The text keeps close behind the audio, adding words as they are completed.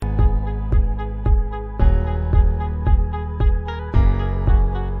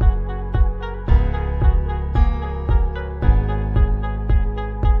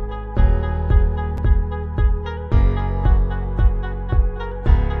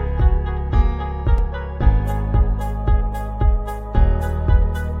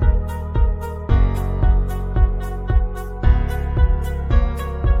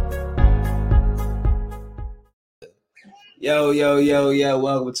Yo.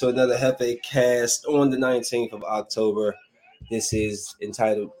 Welcome to another Hefe Cast on the 19th of October. This is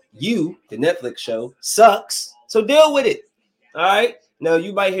entitled You, the Netflix show, sucks. So deal with it. All right. Now,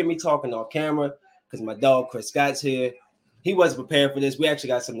 you might hear me talking off camera because my dog, Chris Scott's here. He wasn't prepared for this. We actually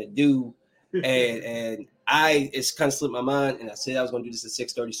got something to do. And it's kind of slipped my mind. And I said I was going to do this at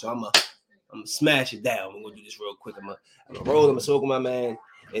 6:30. So I'm going to smash it down. I'm going to do this real quick. I'm going to roll. I'm going to soak with my man.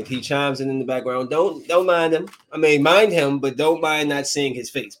 If he chimes in the background, don't mind him. I mean, mind him, but don't mind not seeing his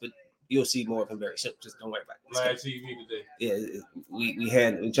face. But you'll see more of him very soon. Just don't worry about it. Live TV today. Yeah,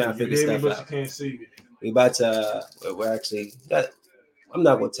 we're trying to figure stuff but out. You can't see me. We about to. We're actually. I'm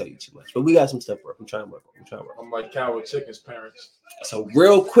not going to tell you too much, but we got some stuff work. I'm trying to work. I'm like Coward Chicken's parents. So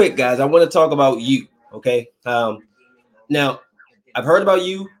real quick, guys, I want to talk about You. Okay. Now I've heard about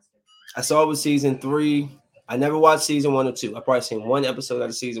You. I saw it with season 3. I never watched season 1 or 2. I probably seen one episode out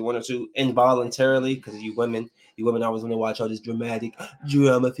of season 1 or 2 involuntarily because you women always want to watch all this dramatic,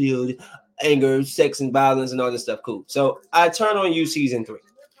 drama-filled anger, sex, and violence and all this stuff. Cool. So I turn on You season 3.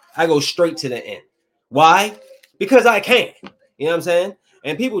 I go straight to the end. Why? Because I can. You know what I'm saying?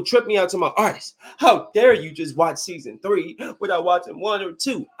 And people trip me out to my artists. How dare you just watch season 3 without watching 1 or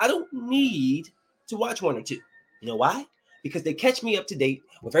 2? I don't need to watch 1 or 2. You know why? Because they catch me up to date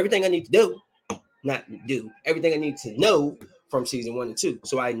with everything I need to do. Not do everything I need to know from season 1 and 2.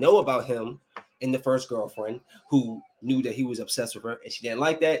 So I know about him and the first girlfriend who knew that he was obsessed with her and she didn't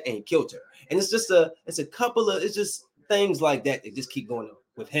like that and he killed her. And it's just it's just things like that just keep going on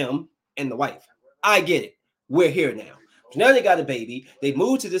with him and the wife. I get it. We're here now. So now they got a baby. They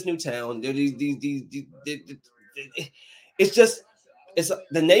moved to this new town. It's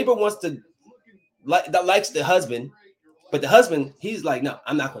the neighbor wants to likes the husband, but the husband, he's like, no,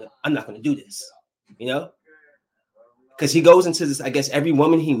 I'm not gonna do this. You know, because he goes into this. I guess every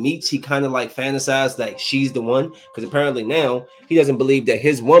woman he meets, he kind of like fantasizes like she's the one. Because apparently now he doesn't believe that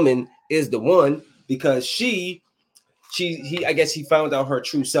his woman is the one because he found out her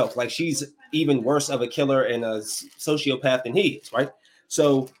true self. Like she's even worse of a killer and a sociopath than he is, right?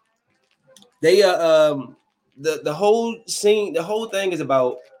 So they the whole scene, the whole thing is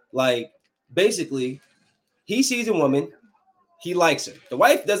about like basically he sees a woman. He likes her. The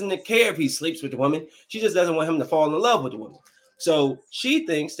wife doesn't care if he sleeps with the woman. She just doesn't want him to fall in love with the woman. So she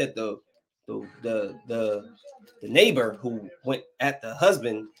thinks that the neighbor who went at the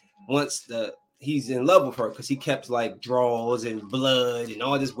husband he's in love with her because he kept like draws and blood and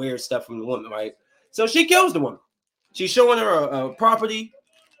all this weird stuff from the woman, right? So she kills the woman. She's showing her a property,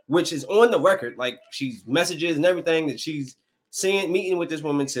 which is on the record, like she's messages and everything that she's meeting with this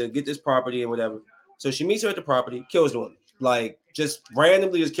woman to get this property and whatever. So she meets her at the property, kills the woman. Like just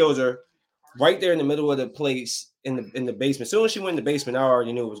randomly just kills her right there in the middle of the place in the basement. As soon as she went in the basement, I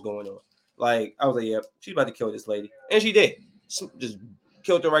already knew what was going on. Like I was like, yeah, she's about to kill this lady. And she did. Just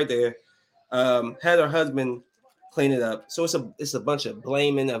killed her right there. Had her husband clean it up. So it's a bunch of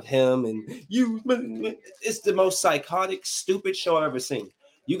blaming of him and you. It's the most psychotic, stupid show I've ever seen.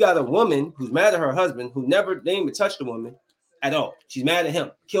 You got a woman who's mad at her husband who didn't even touch the woman at all. She's mad at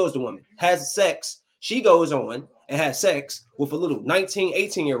him, kills the woman, has sex. She goes on and has sex with a little 19,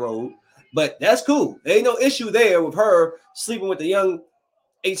 18-year-old, but that's cool. There ain't no issue there with her sleeping with a young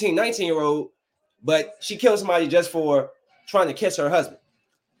 18, 19-year-old, but she killed somebody just for trying to kiss her husband.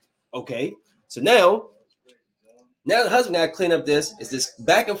 Okay, so now the husband got to clean up this. It's this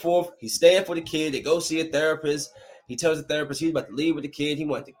back and forth. He's staying for the kid. They go see a therapist. He tells the therapist he's about to leave with the kid. He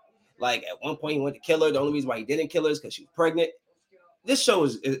wanted to, like, at one point he wanted to kill her. The only reason why he didn't kill her is because she was pregnant. This show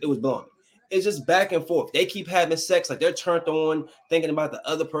was blowing. It's just back and forth. They keep having sex, like they're turned on, thinking about the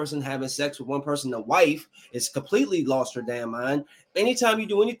other person having sex with one person. The wife is completely lost her damn mind. Anytime you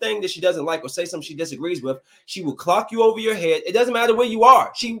do anything that she doesn't like or say something she disagrees with, she will clock you over your head. It doesn't matter where you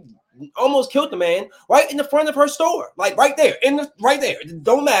are. She almost killed the man right in the front of her store, like right there, right there. It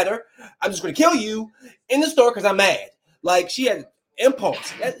don't matter. I'm just gonna kill you in the store because I'm mad. Like she had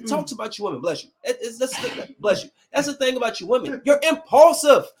impulse. That talks about you women. Bless you. Bless you. That's the thing about you women. You're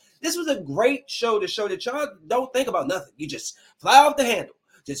impulsive. This was a great show to show that y'all don't think about nothing. You just fly off the handle,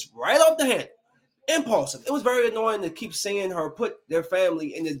 just right off the handle. Impulsive. It was very annoying to keep seeing her put their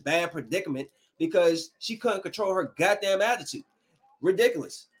family in this bad predicament because she couldn't control her goddamn attitude.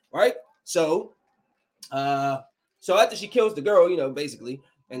 Ridiculous, right? So after she kills the girl, basically,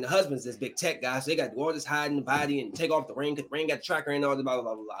 and the husband's this big tech guy, so they got to do all this hiding the body and take off the ring because the ring got the tracker and all the blah, blah,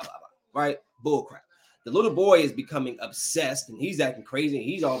 blah, blah, blah, blah, right? Bullcrap. The little boy is becoming obsessed and he's acting crazy.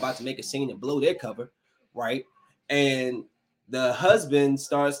 He's all about to make a scene and blow their cover, right? And the husband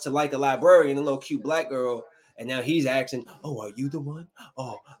starts to like a librarian, a little cute black girl, And now he's asking, "Oh, are you the one?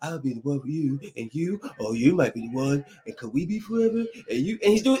 Oh, I'll be the one for you, and you. Oh, you might be the one. And could we be forever? And you."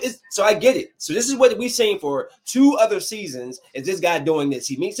 And he's doing it. So I get it. So this is what we've seen for 2 other seasons. Is this guy doing this?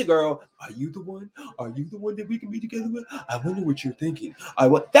 He meets a girl. Are you the one? Are you the one that we can be together with? I wonder what you're thinking. I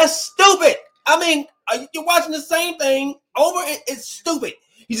want. That's stupid. I mean, you're watching the same thing over. It's stupid.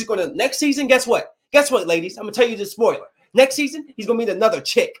 He's just gonna next season. Guess what? Guess what, ladies? I'm gonna tell you the spoiler. Next season, he's gonna meet another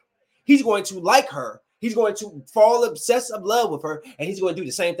chick. He's going to like her. He's going to fall obsessed of love with her, and he's going to do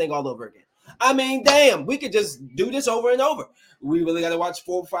the same thing all over again. I mean, damn, we could just do this over and over. We really got to watch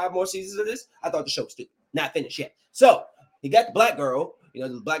 4 or 5 more seasons of this. I thought the show was stupid. Not finished yet. So he got the black girl. You know,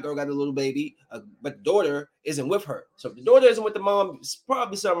 the black girl got a little baby, but the daughter isn't with her. So if the daughter isn't with the mom, it's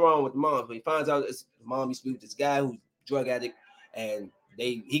probably something wrong with the mom. But he finds out the mom used to be with this guy who's a drug addict, and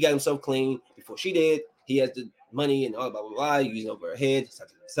he got himself clean before she did. He has the money and all blah, blah, blah, using over her head.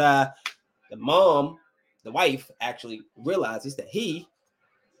 The mom, the wife, actually realizes that he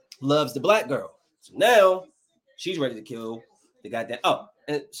loves the black girl. So now she's ready to kill the goddamn. Oh,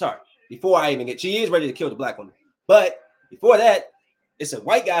 and sorry, before I even she is ready to kill the black woman. But before that, it's a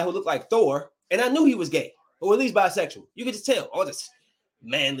white guy who looked like Thor, and I knew he was gay, or at least bisexual. You could just tell all this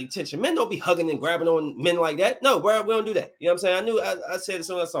manly tension. Men don't be hugging and grabbing on men like that. No, bro, we don't do that. You know what I'm saying? I said as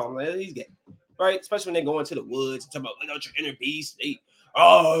soon as I saw him, like, he's gay, right? Especially when they go into the woods and talk about your inner beast. He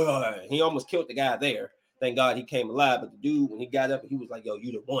almost killed the guy there. Thank God he came alive. But the dude, when he got up, he was like, "Yo,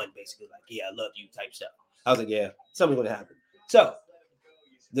 you the one," basically, like, "Yeah, I love you," type stuff. I was like, "Yeah, something's gonna happen." So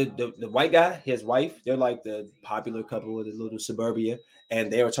the white guy, his wife, they're like the popular couple of the little suburbia,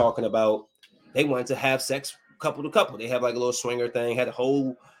 and they were talking about they wanted to have sex couple to couple. They have like a little swinger thing, had a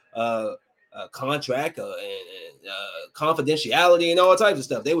whole contract and confidentiality and all types of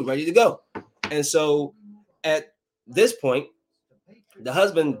stuff. They were ready to go. And so at this point, the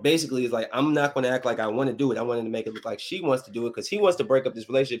husband basically is like, I'm not going to act like I want to do it. I wanted to make it look like she wants to do it because he wants to break up this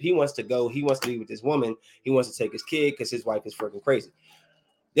relationship. He wants to go. He wants to be with this woman. He wants to take his kid because his wife is freaking crazy.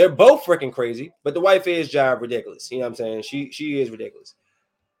 They're both freaking crazy, but the wife is jive ridiculous. You know what I'm saying? She is ridiculous.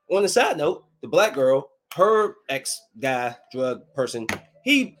 On the side note, the black girl, her ex-guy, drug person,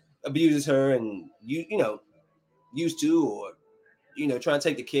 he abuses her and used to, or trying to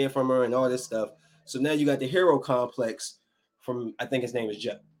take the kid from her and all this stuff. So now you got the hero complex from, I think his name is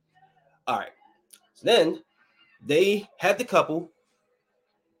Joe. All right. So then they had the couple.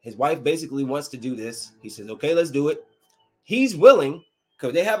 His wife basically wants to do this. He says, okay, let's do it. He's willing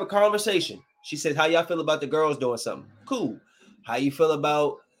because they have a conversation. She said, how y'all feel about the girls doing something? Cool. How you feel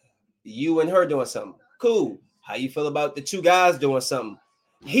about you and her doing something? Cool. How you feel about the 2 guys doing something?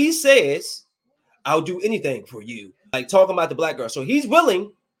 He says, I'll do anything for you. Like talking about the black girl. So he's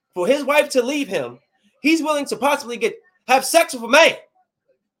willing for his wife to leave him. He's willing to possibly have sex with a man.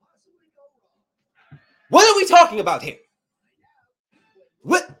 What are we talking about here?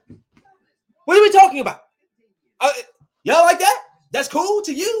 What are we talking about? Y'all like that? That's cool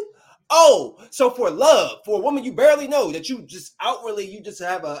to you? Oh, so for love, for a woman you barely know, that you just outwardly, you just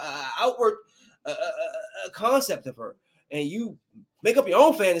have a outward concept of her, and you make up your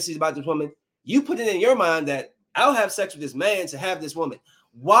own fantasies about this woman. You put it in your mind that I'll have sex with this man to have this woman.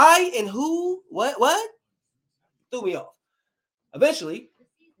 Why and who? What? Threw me off. Eventually,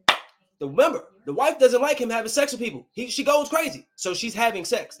 remember, the wife doesn't like him having sex with people. She goes crazy. So she's having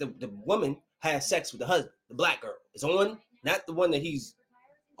sex. The woman has sex with the husband. The black girl is on, not the one that he's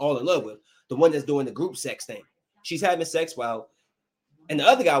all in love with, the one that's doing the group sex thing. She's having sex and the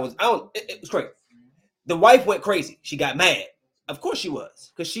other guy was, it was crazy. The wife went crazy. She got mad. Of course she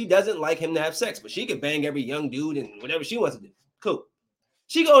was, because she doesn't like him to have sex, but she can bang every young dude and whatever she wants to do. Cool.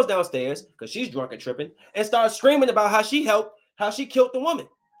 She goes downstairs because she's drunk and tripping and starts screaming about how she killed the woman.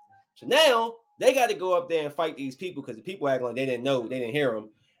 So now they got to go up there and fight these people because the people acting like they didn't know, they didn't hear them.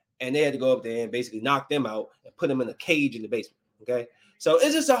 And they had to go up there and basically knock them out and put them in a cage in the basement. Okay. So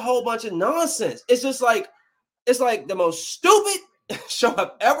it's just a whole bunch of nonsense. It's just like, it's like the most stupid show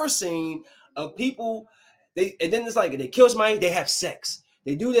I've ever seen of people. And then it's like they kill somebody, they have sex.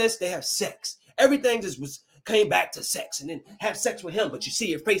 They do this, they have sex. Everything just came back to sex, and then have sex with him. But you see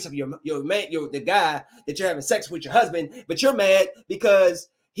your face of your man, the guy that you're having sex with, your husband, but you're mad because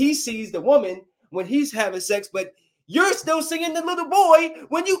he sees the woman when he's having sex, but you're still singing the little boy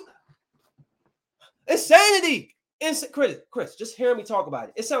when you. Insanity. Chris, just hearing me talk about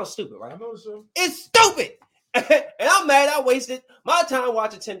it. It sounds stupid, right? I know so. It's stupid. And I'm mad I wasted my time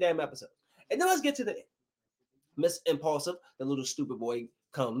watching 10 damn episodes. And then let's get to the end. Miss Impulsive, the little stupid boy,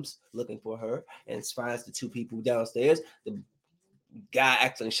 comes looking for her and finds the 2 people downstairs. The guy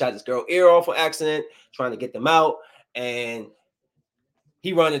accidentally shot this girl ear off on accident, trying to get them out. And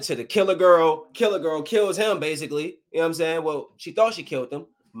He run into the killer girl. Killer girl kills him, basically. You know what I'm saying? Well, she thought she killed him.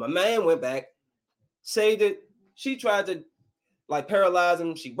 My man went back, saved it. She tried to like paralyze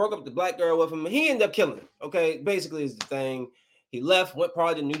him. She broke up the black girl with him. He ended up killing him. Okay, basically is the thing. He left, went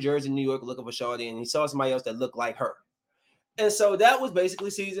probably to New Jersey, New York, looking for Shawty, and he saw somebody else that looked like her. And so that was basically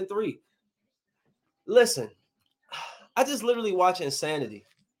season 3. Listen, I just literally watch Insanity.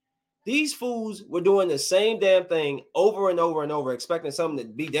 These fools were doing the same damn thing over and over and over, expecting something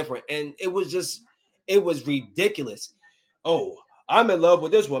to be different. And it was ridiculous. Oh, I'm in love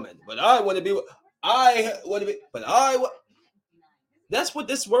with this woman, but I want to be, that's what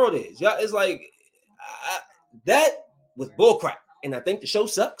this world is. Yeah, it's like that was bullcrap. And I think the show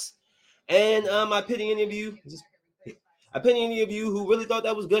sucks. And I pity any of you who really thought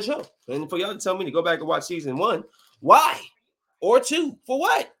that was a good show. And for y'all to tell me to go back and watch season 1, why? Or 2, for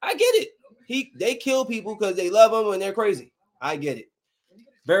what? I get it. They kill people because they love them and they're crazy. I get it.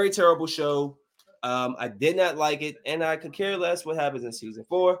 Very terrible show. I did not like it, and I could care less what happens in season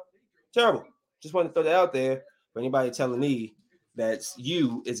 4. Terrible. Just want to throw that out there for anybody telling me that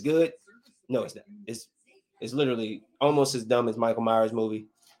You is good. No, it's not. It's literally almost as dumb as Michael Myers movie.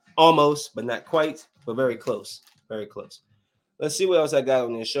 Almost, but not quite, but very close. Very close. Let's see what else I got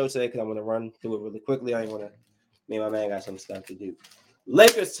on this show today, because I want to run through it really quickly. I ain't want to. Me and my man got some stuff to do.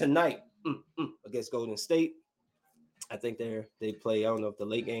 Lakers tonight against Golden State. I think they play. I don't know if the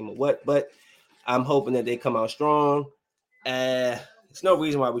late game or what, but I'm hoping that they come out strong. There's no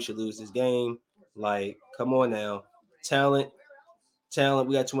reason why we should lose this game. Like, come on now, talent.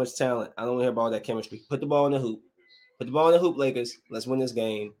 We got too much talent. I don't want to hear about all that chemistry. Put the ball in the hoop. Lakers. Let's win this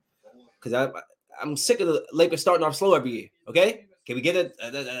game. Because I'm sick of the Lakers starting off slow every year. Okay, can we get a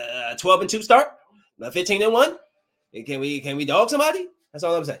 12-2 start? A 15-1? Can we dog somebody? That's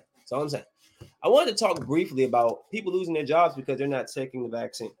all I'm saying. I wanted to talk briefly about people losing their jobs because they're not taking the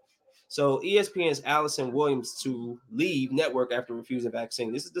vaccine. So ESPN's Allison Williams to leave network after refusing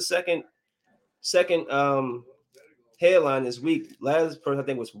vaccine. This is the second headline this week. Last person I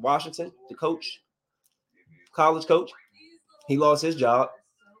think was Washington, the college coach. He lost his job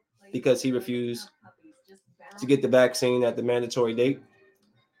because he refused to get the vaccine at the mandatory date.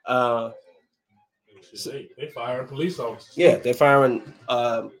 They firing police officers. Yeah, they're firing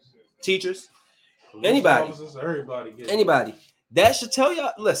teachers. Anybody. Anybody. That should tell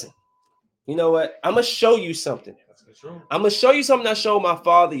y'all, listen, you know what? I'm going to show you something. I'm going to show you something I showed my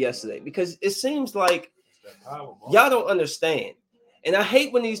father yesterday, because it seems like y'all don't understand. And I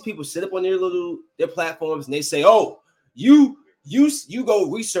hate when these people sit up on their platforms and they say, oh, you go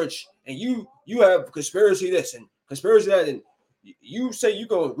research and you have conspiracy this and conspiracy that, and you say you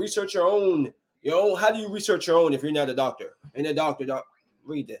go research your own. How do you research your own if you're not a doctor? And a doctor,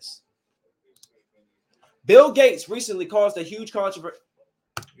 read this. Bill Gates recently caused a huge controversy.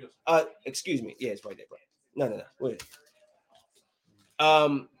 Excuse me. Yeah, it's right there, bro. No. Wait.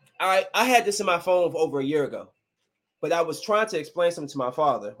 I had this in my phone for over a year ago, but I was trying to explain something to my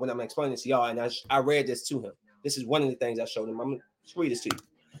father when I'm explaining this to y'all, and I read this to him. This is one of the things I showed him. I'm going to read this to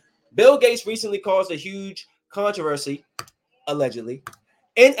you. Bill Gates recently caused a huge controversy, allegedly,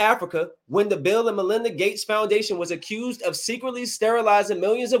 in Africa, when the Bill and Melinda Gates Foundation was accused of secretly sterilizing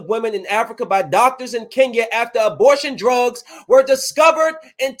millions of women in Africa by doctors in Kenya after abortion drugs were discovered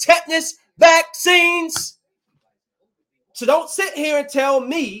in tetanus vaccines. So don't sit here and tell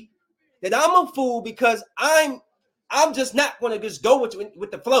me that I'm a fool because I'm just not going to just go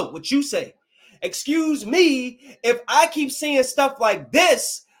with the flow, what you say. Excuse me if I keep seeing stuff like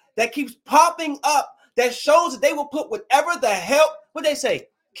this that keeps popping up that shows that they will put whatever the hell, what they say,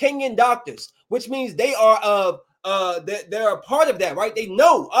 Kenyan doctors, which means they are they're a part of that, right? They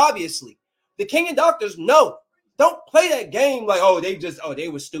know, obviously. The Kenyan doctors know. Don't play that game like, they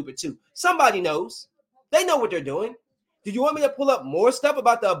were stupid too. Somebody knows. They know what they're doing. Do you want me to pull up more stuff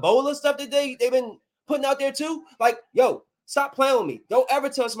about the Ebola stuff that they've been putting out there too? Like, yo, stop playing with me. Don't ever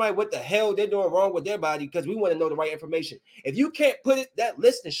tell somebody what the hell they're doing wrong with their body, because we want to know the right information. If you can't put that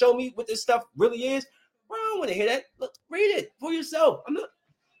list and show me what this stuff really is, well, I don't want to hear that. Look, read it for yourself.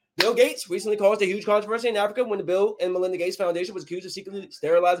 Bill Gates recently caused a huge controversy in Africa when the Bill and Melinda Gates Foundation was accused of secretly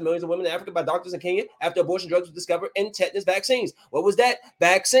sterilizing millions of women in Africa by doctors in Kenya after abortion drugs were discovered in tetanus vaccines. What was that?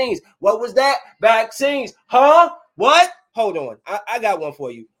 Vaccines. What was that? Vaccines. Huh? What? Hold on. I got one for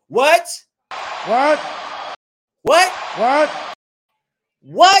you. What? What? What? What?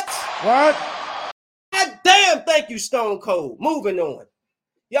 What? What? God damn, thank you, Stone Cold. Moving on.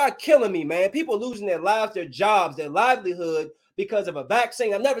 Y'all killing me, man. People losing their lives, their jobs, their livelihood because of a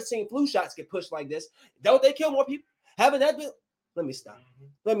vaccine. I've never seen flu shots get pushed like this. Don't they kill more people? Haven't that been? Let me stop.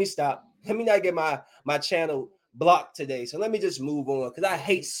 Let me not get my channel blocked today. So let me just move on because I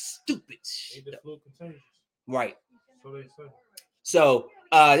hate stupid shit. Ain't the flu contagious? Right. So they say. So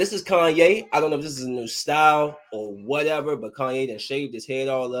this is Kanye. I don't know if this is a new style or whatever, but Kanye done shaved his head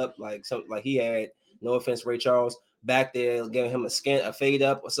all up like something like he had, no offense, Ray Charles, back there, giving him a fade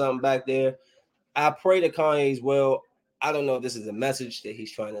up or something back there. I pray that Kanye's well. I don't know if this is a message that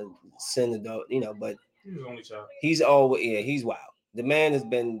he's trying to send, but He's the only child. he's always, he's wild. The man has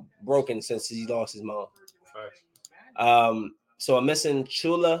been broken since he lost his mom. Right. So I'm missing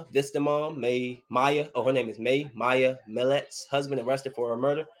Chula Vista mom, Maya. Oh, her name is Maya Millet's husband arrested for her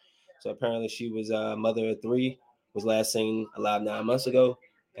murder. So apparently she was a mother of 3, was last seen alive 9 months ago.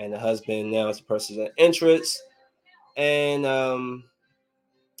 And the husband now is a person of interest. And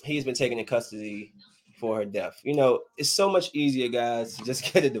he's been taken in custody for her death. It's so much easier, guys, to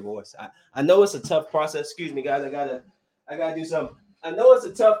just get a divorce. I know it's a tough process. Excuse me, guys. I gotta do something. I know it's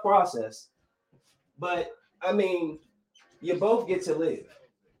a tough process, but I mean, you both get to live.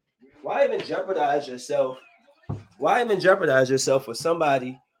 Why even jeopardize yourself? Why even jeopardize yourself for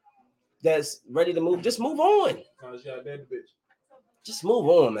somebody that's ready to move? Just move on. Just move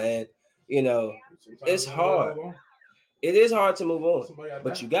on, man. It's hard. It is hard to move on,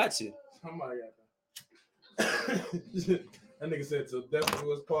 but you got to. Somebody got that. That nigga said so death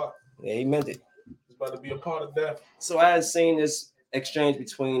do his part. Yeah, he meant it. It's about to be a part of death. So I had seen this exchange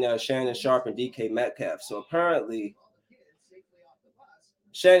between Shannon Sharpe and DK Metcalf. So apparently,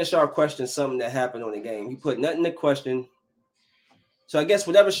 Shannon Sharpe questioned something that happened on the game. He put nothing to question. So I guess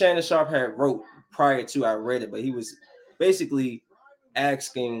whatever Shannon Sharpe had wrote prior to, I read it, but he was basically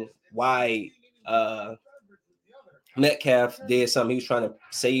asking why Metcalf did something. He was trying to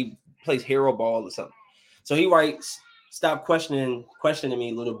play hero ball or something. So he writes, "Stop questioning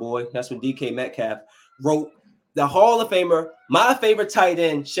me, little boy." That's what DK Metcalf wrote. The Hall of Famer, my favorite tight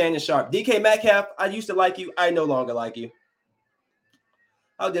end, Shannon Sharpe. DK Metcalf, I used to like you. I no longer like you.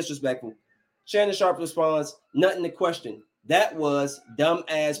 How disrespectful. Shannon Sharpe responds, "Nothing to question. That was dumb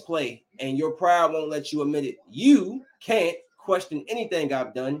ass play, and your pride won't let you admit it. You can't question anything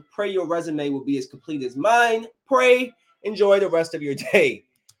I've done. Pray your resume will be as complete as mine. Pray. Enjoy the rest of your day."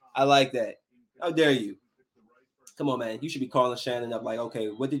 I like that. How dare you? Come on, man. You should be calling Shannon up like, okay,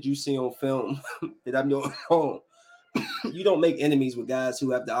 what did you see on film that I'm doing wrong? You don't make enemies with guys who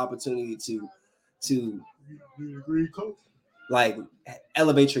have the opportunity to like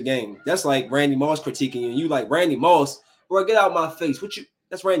elevate your game. That's like Randy Moss critiquing you. And you like, Randy Moss, bro, get out of my face.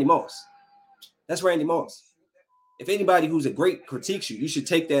 That's Randy Moss. That's Randy Moss. If anybody who's a great critiques you, you should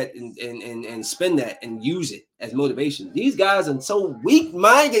take that and spin that and use it as motivation. These guys are so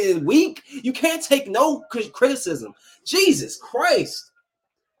weak-minded and weak. You can't take no criticism. Jesus Christ.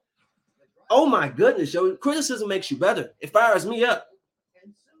 Oh my goodness, yo. Criticism makes you better. It fires me up.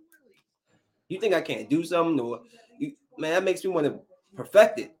 You think I can't do something? Or man, that makes me want to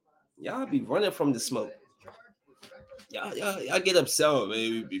perfect it. Y'all be running from the smoke. Y'all get upset,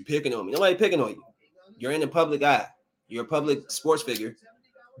 man. Be picking on me. Nobody picking on you. You're in the public eye. You're a public sports figure.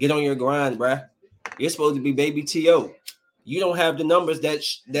 Get on your grind, bruh. You're supposed to be baby T.O. You don't have the numbers that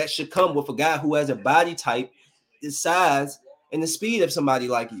should come with a guy who has a body type, the size, and the speed of somebody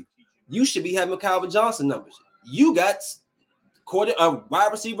like you. You should be having Calvin Johnson numbers. You got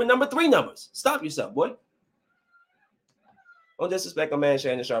wide receiver number 3 numbers. Stop yourself, boy. Don't disrespect my man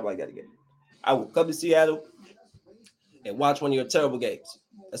Shannon Sharpe like that again. I will come to Seattle and watch one of your terrible games.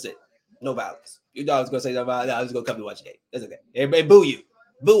 That's it. No violence. Your dog's gonna say no violence. No, I'm just gonna come to watch the game. That's okay. Everybody boo you.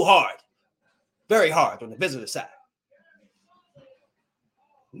 Boo hard. Very hard on the visitor side.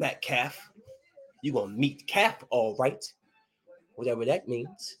 Metcalf. You gonna meet Calf, all right. Whatever that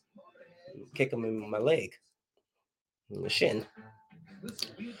means. Kick him in my leg. In the shin.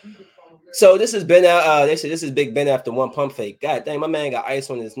 So this has been they said this is Big Ben after one pump fake. God dang, my man got ice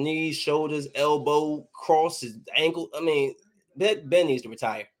on his knees, shoulders, elbow, cross his ankle. I mean, Ben needs to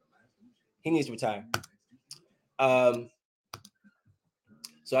retire. He needs to retire. So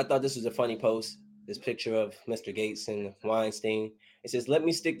I thought this was a funny post. This picture of Mr. Gates and Weinstein. It says, "Let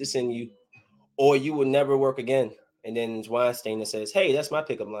me stick this in you, or you will never work again." And then it's Weinstein that says, "Hey, that's my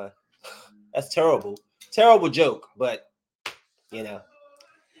pickup line." That's terrible. Terrible joke, but you know.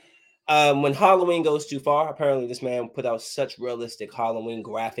 When Halloween goes too far, apparently this man put out such realistic Halloween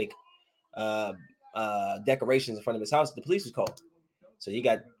graphic decorations in front of his house. The police was called. So you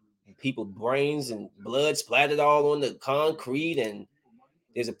got people brains and blood splattered all on the concrete, and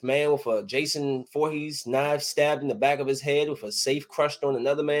there's a man with a Jason Voorhees knife stabbed in the back of his head with a safe crushed on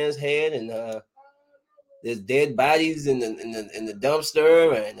another man's head, and there's dead bodies in the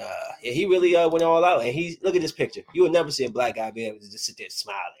dumpster, and he really went all out. And look at this picture. You will never see a black guy be able to just sit there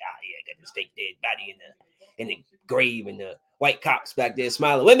smiling. Yeah, got this fake dead body in the grave and the white cops back there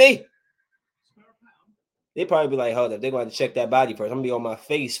smiling with me. They probably be like, hold up, they're going to check that body first. I'm going to be on my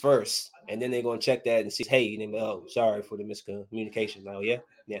face first. And then they're going to check that and see, hey, and then, oh, sorry for the miscommunication. Oh, yeah?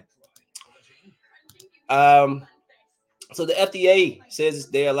 Yeah. So the FDA says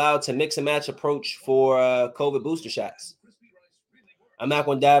they're allowed to mix and match approach for COVID booster shots. I'm not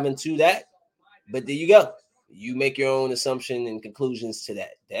going to dive into that, but there you go. You make your own assumption and conclusions to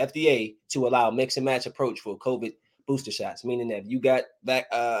that. The FDA to allow mix and match approach for COVID booster shots, meaning that if you got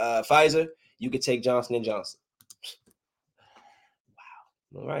back Pfizer, you could take Johnson & Johnson.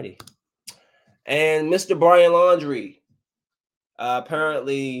 Wow. All righty. And Mr. Brian Laundrie,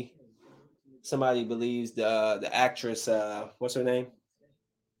 apparently somebody believes the actress, what's her name?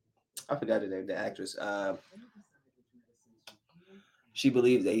 I forgot her name, the actress. She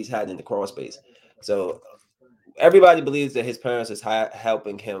believes that he's hiding in the crawl space. So everybody believes that his parents is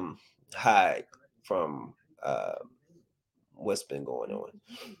helping him hide from what's been going on.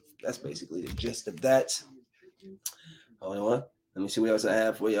 That's basically the gist of that. Hold on. Let me see what else I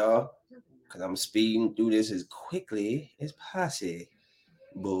have for y'all. Because I'm speeding through this as quickly as possible.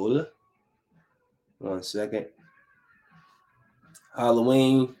 1 second.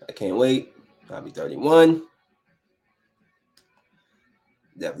 Halloween. I can't wait. I'll be 31.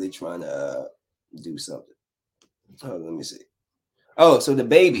 Definitely trying to do something. Oh, let me see. Oh, so the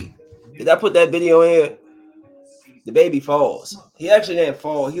baby. Did I put that video in here? The baby falls. He actually didn't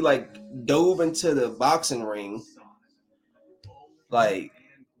fall. He like dove into the boxing ring. Like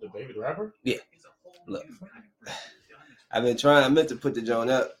the baby, the rapper? Yeah. Look. I meant to put the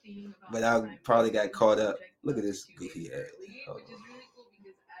joint up, but I probably got caught up. Look at this goofy ass. Hold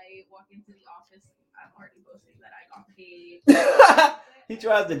on. He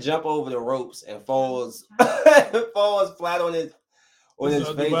tries to jump over the ropes and falls flat on his face.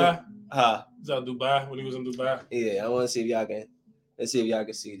 Huh? Is that Dubai when he was in Dubai? Yeah, I want to see if y'all can. Let's see if y'all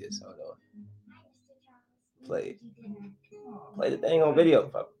can see this. Hold on. Play the thing on video,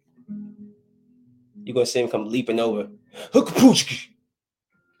 folks. You're gonna see him come leaping over. Yeah,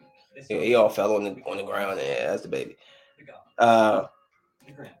 he all fell on the ground. Yeah, that's the baby.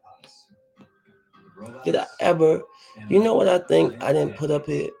 Did I ever? You know what I think I didn't put up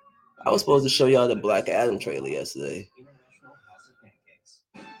here? I was supposed to show y'all the Black Adam trailer yesterday.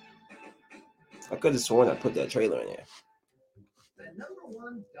 I could have sworn I put that trailer in there.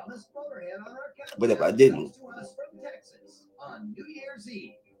 But if I didn't,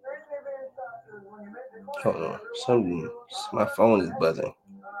 hold on. My phone is buzzing,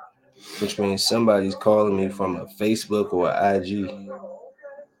 which means somebody's calling me from a Facebook or IG.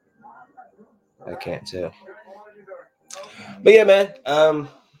 I can't tell. But yeah, man.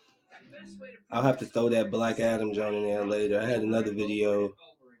 I'll have to throw that Black Adam joint in there later. I had another video.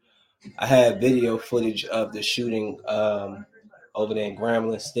 I had video footage of the shooting over there in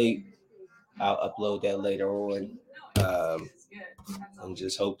Grambling State. I'll upload that later on. And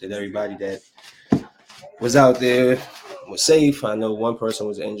just hope that everybody that was out there was safe. I know one person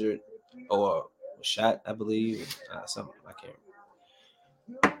was injured or was shot, I believe. Something I can't.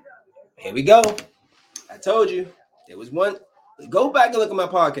 Here we go. I told you there was one. Go back and look at my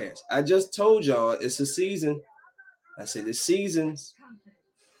podcast. I just told y'all it's a season. I said it's seasons.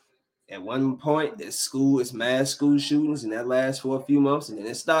 At one point, it's mass school shootings, and that lasts for a few months, and then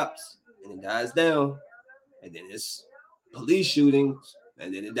it stops, and it dies down, and then it's police shootings,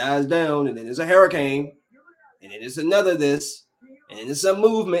 and then it dies down, and then there's a hurricane, and then it's another this, and then it's a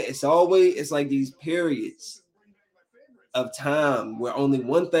movement. It's like these periods of time where only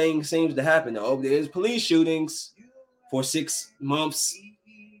one thing seems to happen. Oh, there's police shootings for 6 months.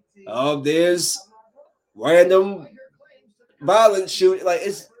 Oh, there's random violence shooting. Like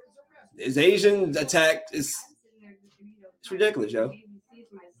it's Asian attack. It's ridiculous, yo.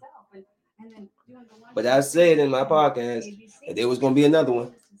 But I said in my podcast that there was going to be another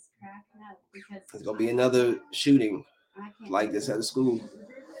one. There's going to be another shooting like this at a school.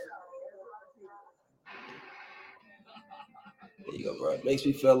 There you go, bro. It makes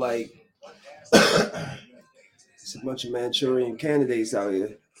me feel like it's a bunch of Manchurian candidates out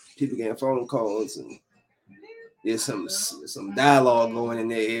here. People getting phone calls and there's some dialogue going in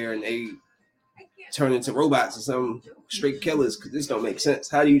their ear and they turn into robots or some straight killers because this don't make sense.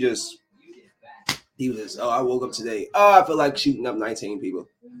 How do you just I woke up today. I feel like shooting up 19 people.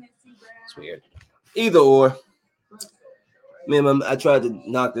 It's weird. Either or. Man, I tried to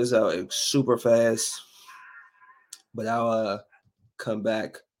knock this out super fast, but I'll come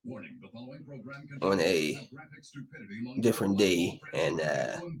back on a different day. And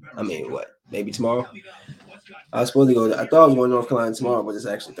maybe tomorrow? I was supposed to go. I thought I was going to North Carolina tomorrow, but it's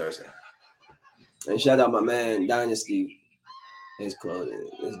actually Thursday. And shout out my man Dynasty. His clothing,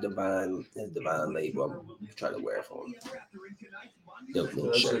 his divine label. I'm trying to wear it for him. Dope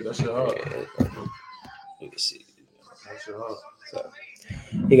little shirt. That shit hard. You can see. That shit hard. So,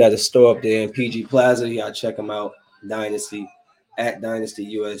 he got a store up there in PG Plaza. You gotta check him out. Dynasty at Dynasty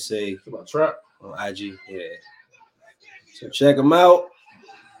USA. It's about trap on IG. Yeah. So check him out.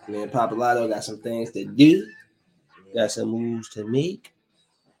 Man, Papalato got some things to do. Got some moves to make.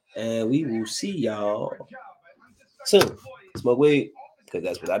 And we will see y'all soon. Smoke weed, because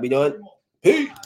that's what I be doing. Peace.